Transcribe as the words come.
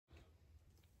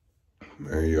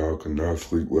Man, y'all could not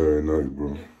sleep well at night,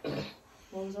 bro.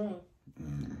 What was wrong?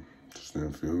 Just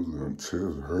didn't feel good. My chest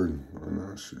was hurting right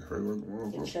now. Shit hurt like a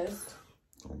motherfucker. Your chest?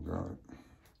 Oh, God.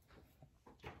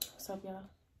 What's up, y'all? I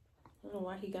don't know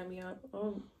why he got me out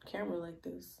on camera like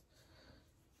this.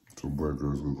 So black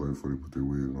girls look like before they put their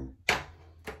wigs on.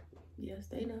 Yes,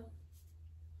 they know.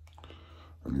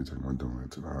 I need to take my dumb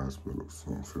ass to the hospital,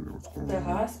 so I'm figuring what's going on. The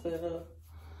hospital?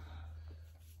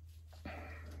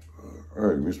 I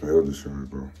already missed my health insurance,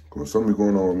 bro. Cause something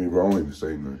going on with me, bro. I don't even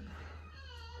say nothing.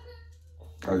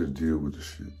 I just deal with the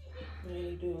shit. Yeah,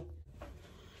 you do.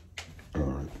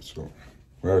 Alright, so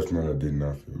last night I did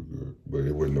not feel good, but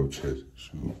it wasn't no chest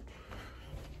issue.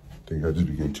 I think I just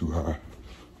be getting too high.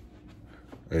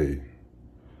 Hey,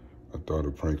 I thought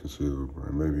of pranking Silver,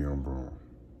 bro. Maybe I'm wrong.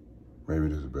 Maybe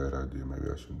this is a bad idea.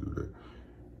 Maybe I shouldn't do that.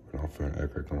 But I'm finna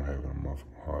act like I'm having a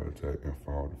motherfucking heart attack and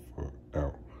fall the fuck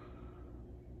out.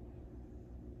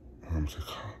 I'm just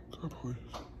like, God, please.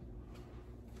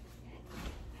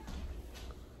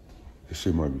 This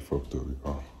shit might be fucked up,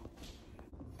 y'all.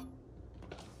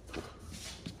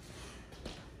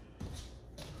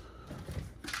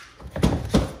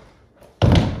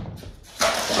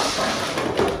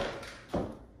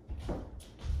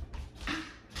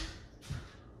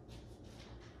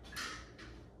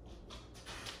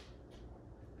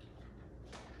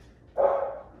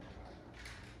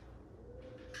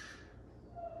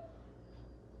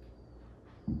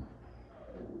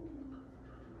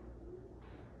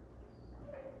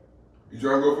 You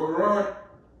trying to go for a run?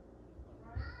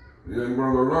 Yeah, you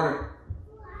wanna go running?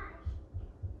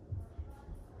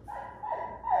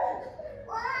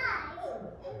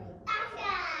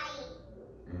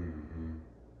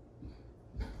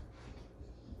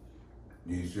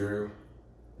 You eat cereal?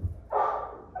 No.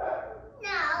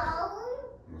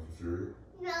 Want some cereal?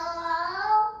 No.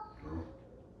 No?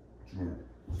 What you want?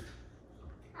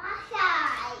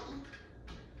 Outside.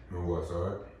 You wanna go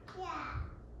outside? Yeah.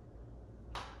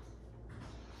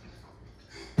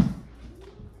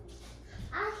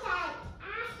 Outside.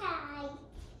 Outside.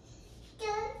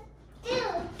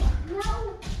 No.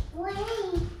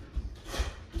 Wait.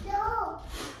 No.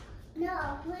 No.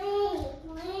 Wait.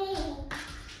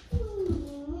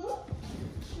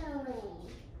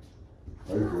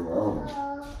 How you feeling? I don't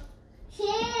know.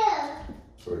 Here.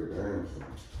 Show you damn son.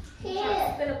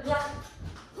 Here. Spin a block.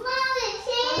 Mommy,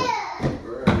 here. Yeah.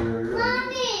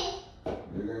 Mommy.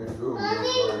 You ain't feeling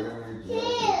Mommy, good.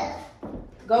 here.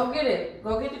 Go get it.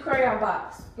 Go get the crayon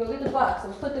box. Go get the box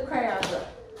and put the crayons up.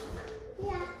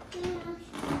 Yeah.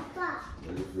 Stop.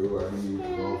 You feel like you need to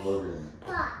go fucking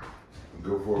Stop.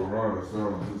 go for a run or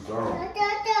something, do something.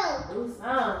 Do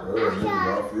some. Yeah, you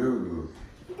not feel good.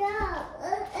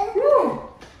 Woo.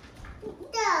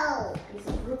 Get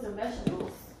some fruits and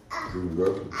vegetables. Do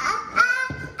nothing.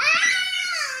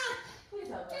 Please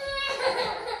help us.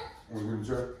 Want to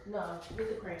get a check? No, get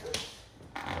the crayons.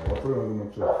 I'll put it on my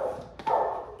check.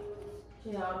 She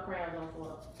had all the crayons on the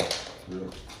floor. Yeah.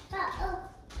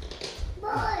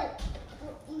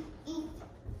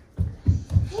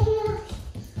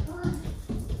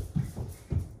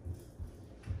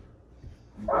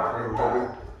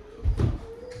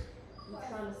 You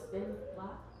trying to spin the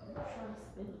block? You trying to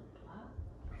spin the block?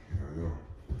 Yeah.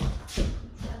 You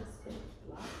trying to spin the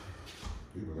block?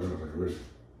 People never like rich.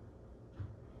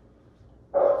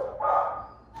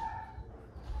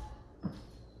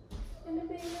 In the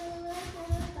big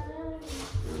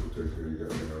Yeah, take care. You got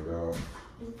me no dog.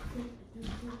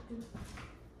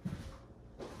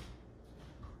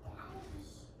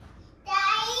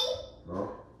 No?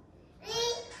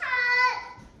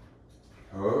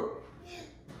 Hug?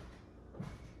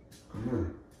 Come here.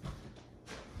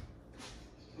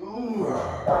 Ooh.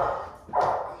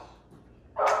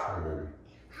 Hey, baby.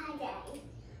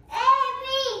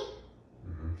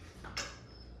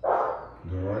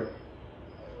 You all right?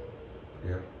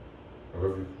 Yeah. I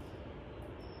love you.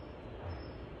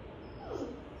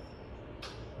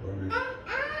 Love you.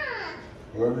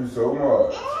 Love you so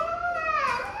much.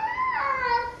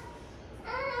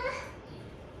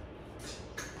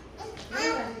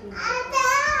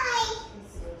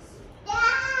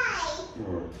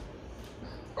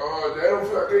 Oh, Dad, I don't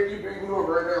feel like I can't keep picking you up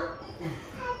right now.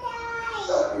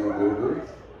 You want to go dirty?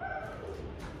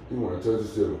 You want to touch the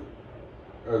ceiling.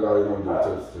 That's all you want to do, touch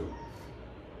the ceiling.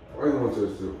 Why you want to touch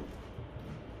the ceiling?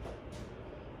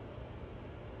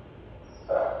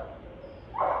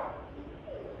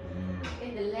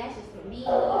 And the lashes for me.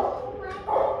 Yeah.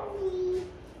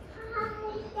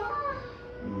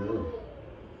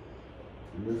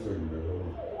 Give me a second, man. Hold on.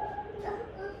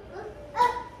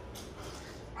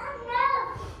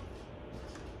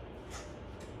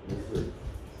 Let's see.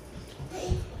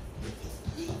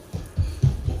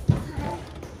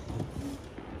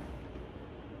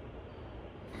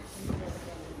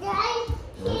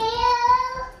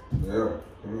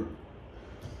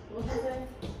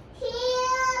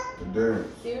 dance.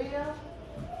 Cereal?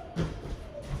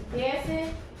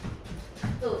 Dancing?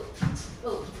 Ooh.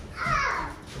 Ooh.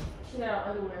 She got on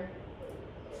underwear.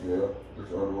 Yeah, this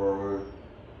underwear on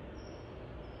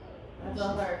I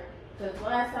told her. Because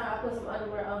last time I put some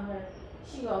underwear on her,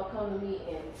 she gonna come to me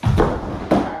and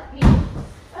start peeing.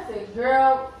 I said,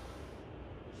 girl,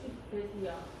 she pissed me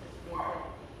off.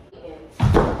 And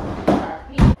start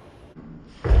peeing.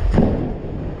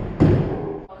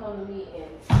 Come to me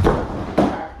and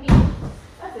start peeing.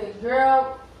 I said,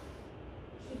 girl,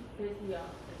 she pissed me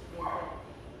off.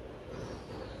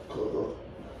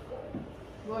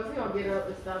 Boy, if you don't get up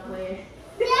and stop playing.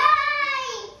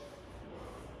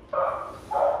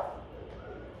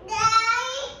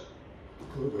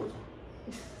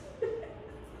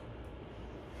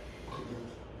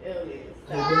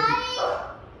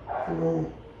 Come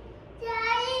on.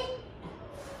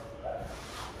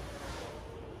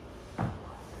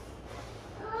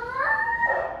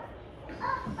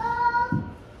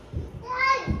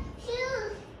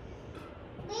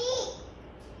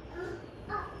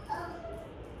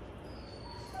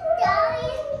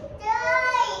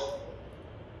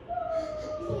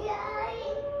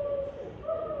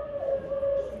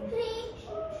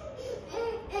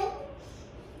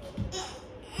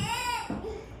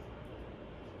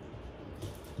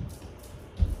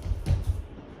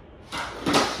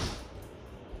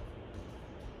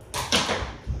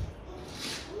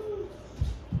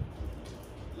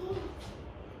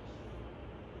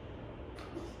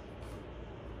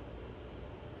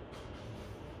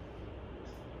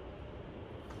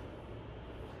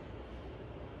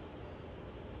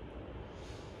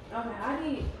 Okay, I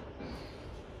need.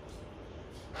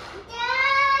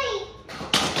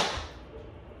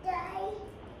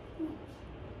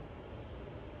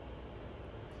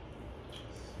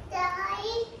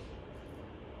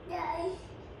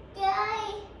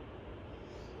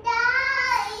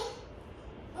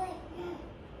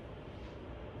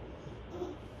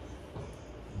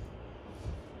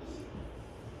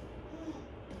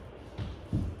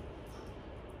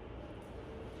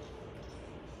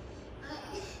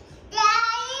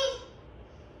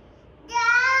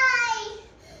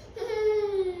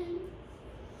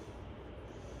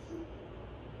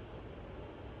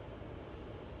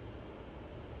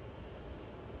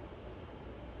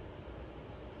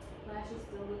 Lashes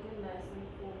still looking nice and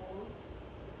full.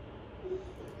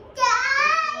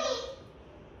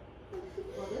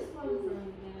 Well, this one from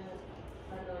Jenna,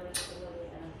 I know it's a little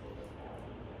asshole.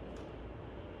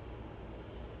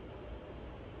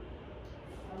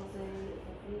 I would say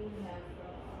if we have this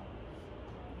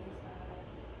eye,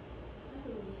 I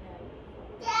think we have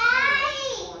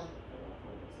one.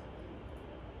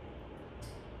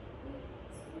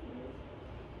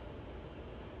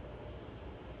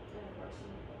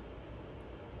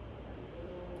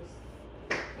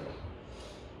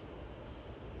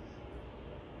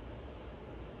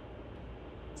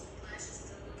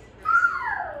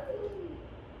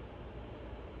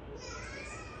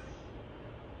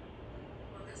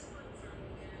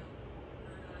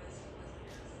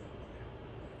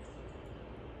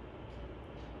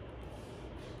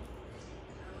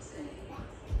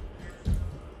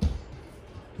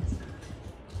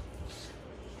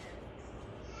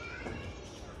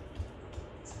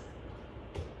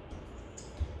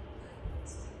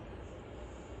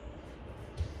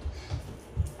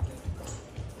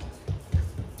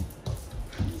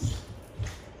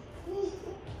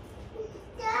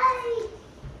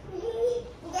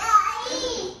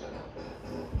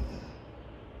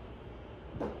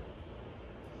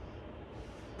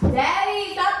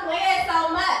 Daddy, stop playing so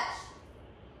much.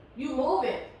 You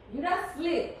moving. You not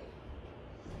slick.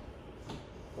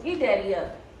 Get Daddy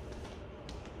up.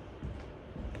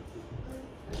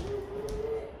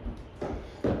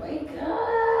 Wake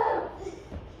up.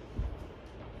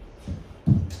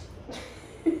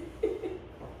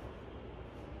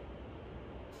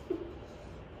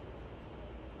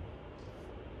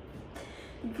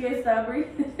 You can't stop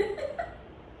breathing.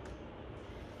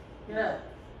 Get up.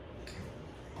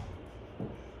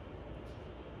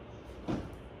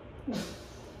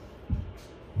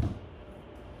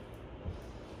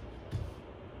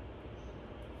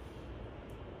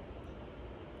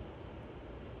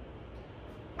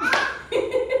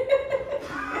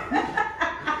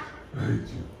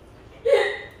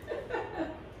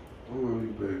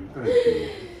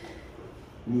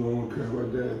 You don't care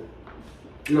about that.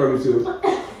 You know what I'm saying?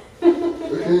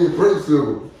 It can't even break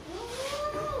Silver.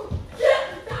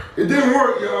 It didn't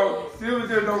work, y'all. Silver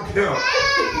just don't count.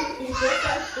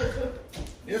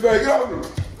 Anybody got me?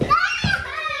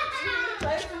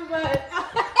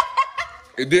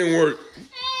 It didn't work.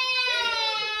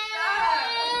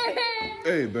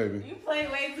 Hey, baby. You play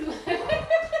way too much.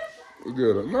 Look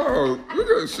at her. No,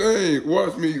 look at Shane.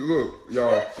 Watch me. Look,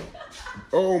 y'all.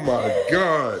 Oh, my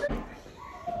God.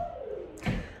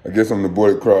 I guess I'm the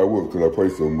boy that cry wolf because I play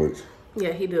so much.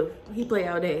 Yeah, he do. He play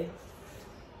all day.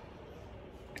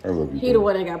 I love you. He the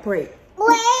one that got prayed.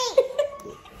 Wait.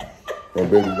 My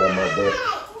baby got my back.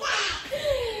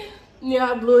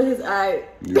 Yeah, I blew his eye.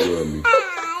 You love me.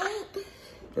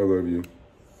 I love you.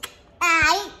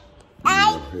 I.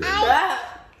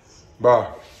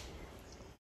 Bye.